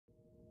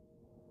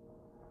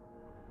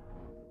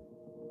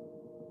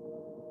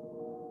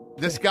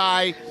This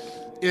guy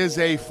is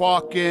a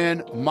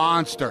fucking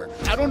monster.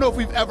 I don't know if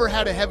we've ever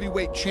had a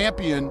heavyweight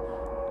champion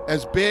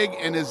as big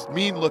and as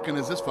mean looking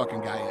as this fucking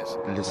guy is.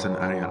 Listen,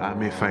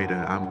 I'm a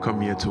fighter. I'm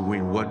come here to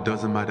win. What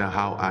doesn't matter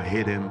how I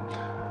hit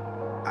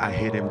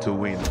him to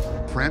win.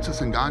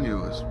 Francis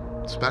Ngannou is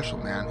special,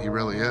 man. He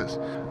really is.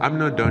 I'm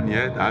not done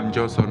yet. I'm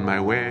just on my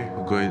way,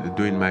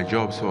 doing my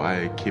job, so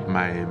I keep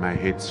my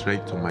head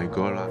straight to my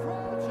goal.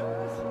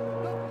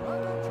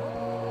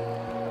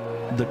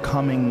 The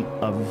coming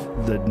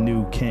of the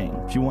new king.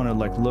 If you want to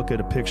like look at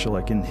a picture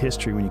like in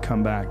history, when you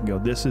come back and go,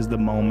 this is the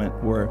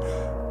moment where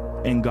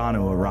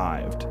Ngannou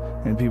arrived,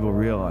 and people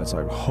realize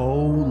like,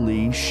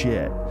 holy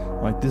shit,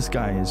 like this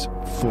guy is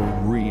for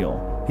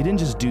real. He didn't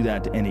just do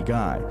that to any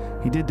guy.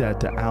 He did that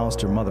to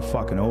Alistair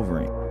motherfucking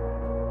Overeem.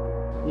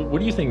 What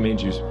do you think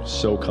made you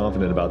so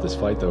confident about this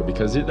fight, though?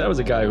 Because that was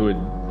a guy who had,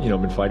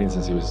 been fighting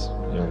since he was,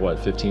 what,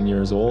 15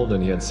 years old,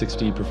 and he had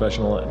 60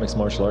 professional mixed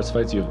martial arts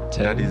fights. You have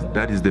 10.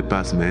 That is the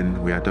past,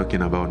 man. We are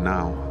talking about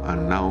now,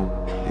 and now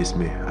it's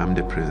me. I'm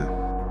the present.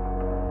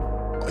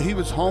 He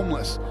was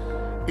homeless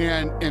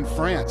in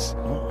France,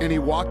 and he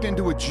walked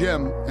into a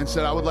gym and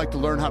said, I would like to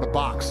learn how to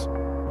box.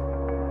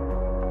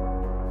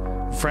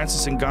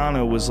 Francis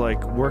Ngannou was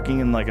like working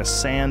in like a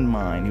sand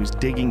mine. He was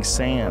digging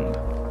sand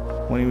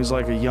when he was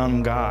like a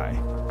young guy.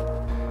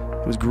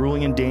 It was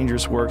grueling and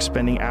dangerous work,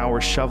 spending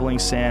hours shoveling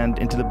sand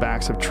into the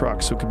backs of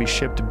trucks so it could be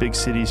shipped to big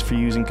cities for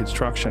use in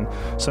construction.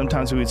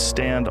 Sometimes we would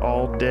stand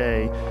all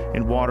day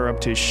in water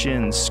up to his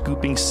shins,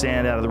 scooping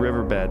sand out of the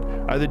riverbed.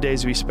 Other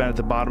days we spent at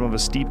the bottom of a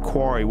steep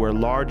quarry where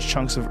large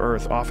chunks of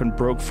earth often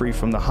broke free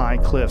from the high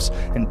cliffs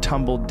and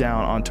tumbled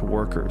down onto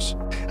workers.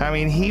 I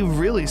mean, he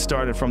really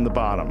started from the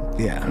bottom.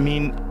 Yeah. I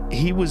mean,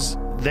 he was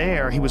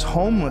there. He was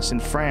homeless in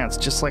France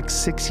just like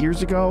 6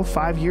 years ago,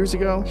 5 years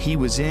ago. He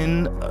was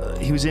in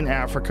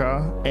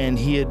Africa, and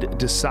he had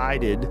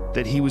decided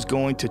that he was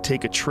going to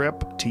take a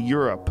trip to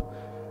Europe,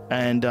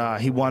 and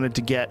he wanted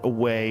to get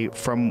away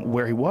from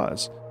where he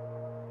was.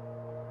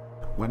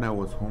 When I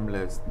was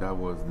homeless,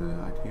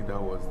 I think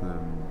that was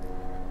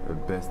the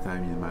best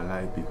time in my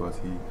life, because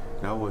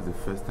that was the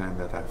first time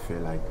that I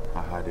felt like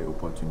I had the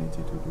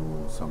opportunity to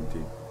do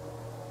something.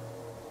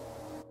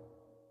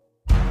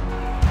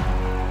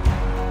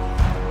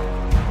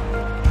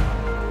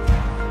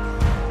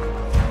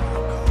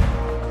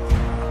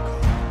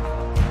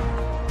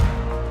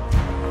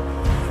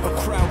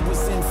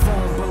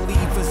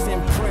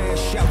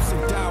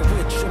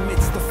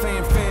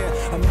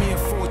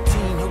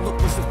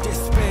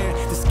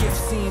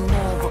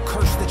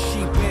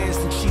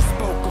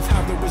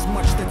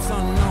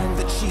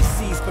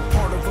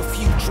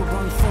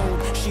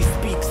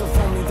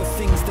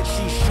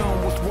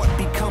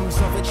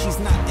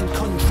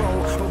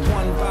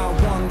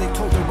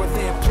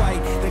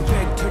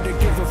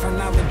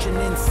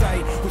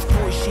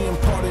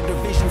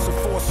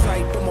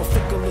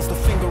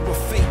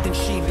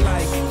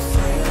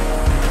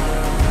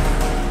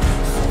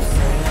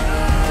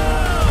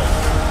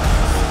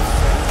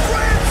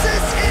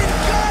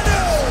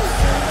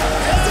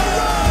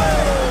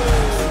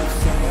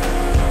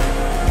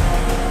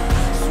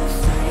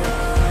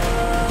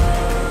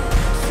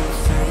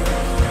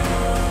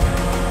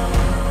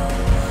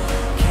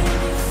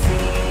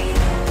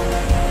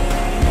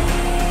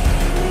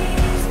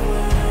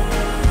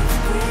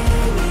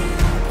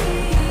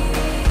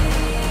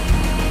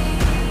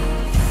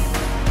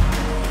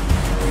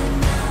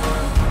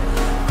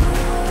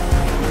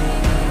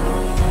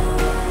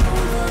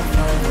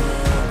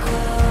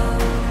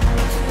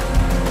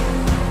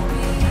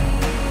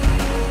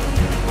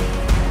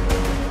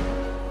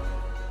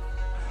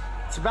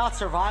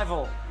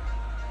 Survival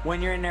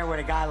when you're in there with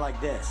a guy like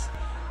this.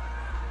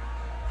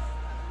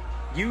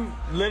 You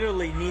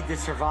literally need to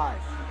survive.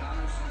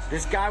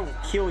 This guy will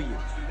kill you.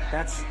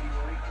 That's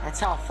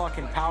how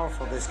fucking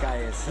powerful this guy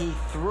is. He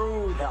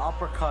threw the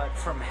uppercut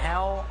from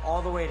hell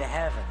all the way to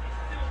heaven.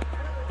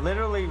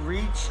 Literally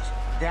reached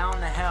down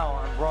to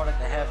hell and brought it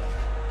to heaven,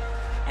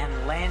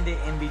 and landed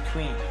in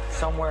between,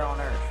 somewhere on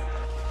earth.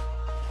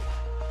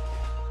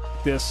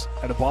 This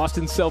at a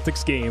Boston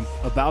Celtics game,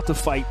 about to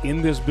fight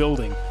in this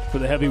building for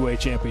the heavyweight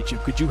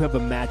championship. Could you have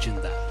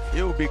imagined that?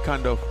 It would be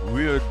kind of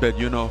weird, but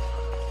you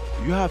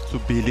have to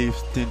believe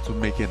things to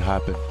make it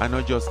happen. I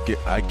not just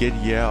I get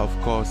here, of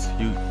course.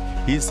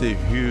 He's a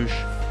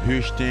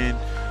huge thing,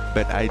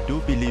 but I do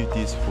believe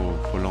this for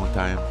a long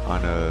time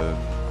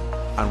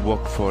and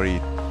work for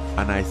it.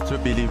 And I still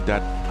believe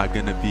that I'm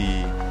gonna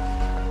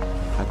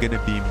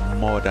be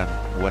more than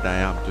what I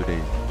am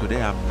today.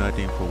 Today I'm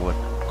nothing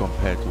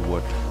compared to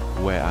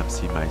where I'm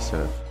seeing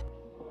myself.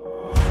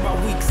 By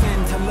week's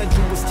end, her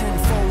legend was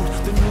tenfold.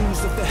 The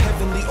news of the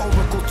heavenly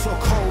oracle took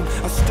hold.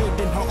 I stood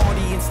in her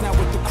audience, now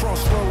at the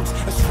crossroads.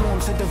 As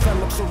swarms had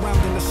developed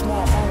surrounding a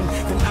small home.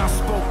 Then I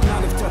spoke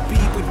not of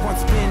Torabi, but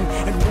what's been,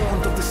 and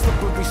warned of the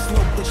slippery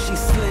slope that she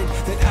slid.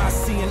 That I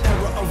see an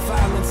era of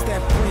violence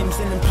that brims,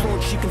 and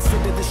implored she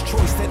consider this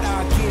choice that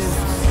I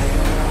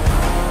give.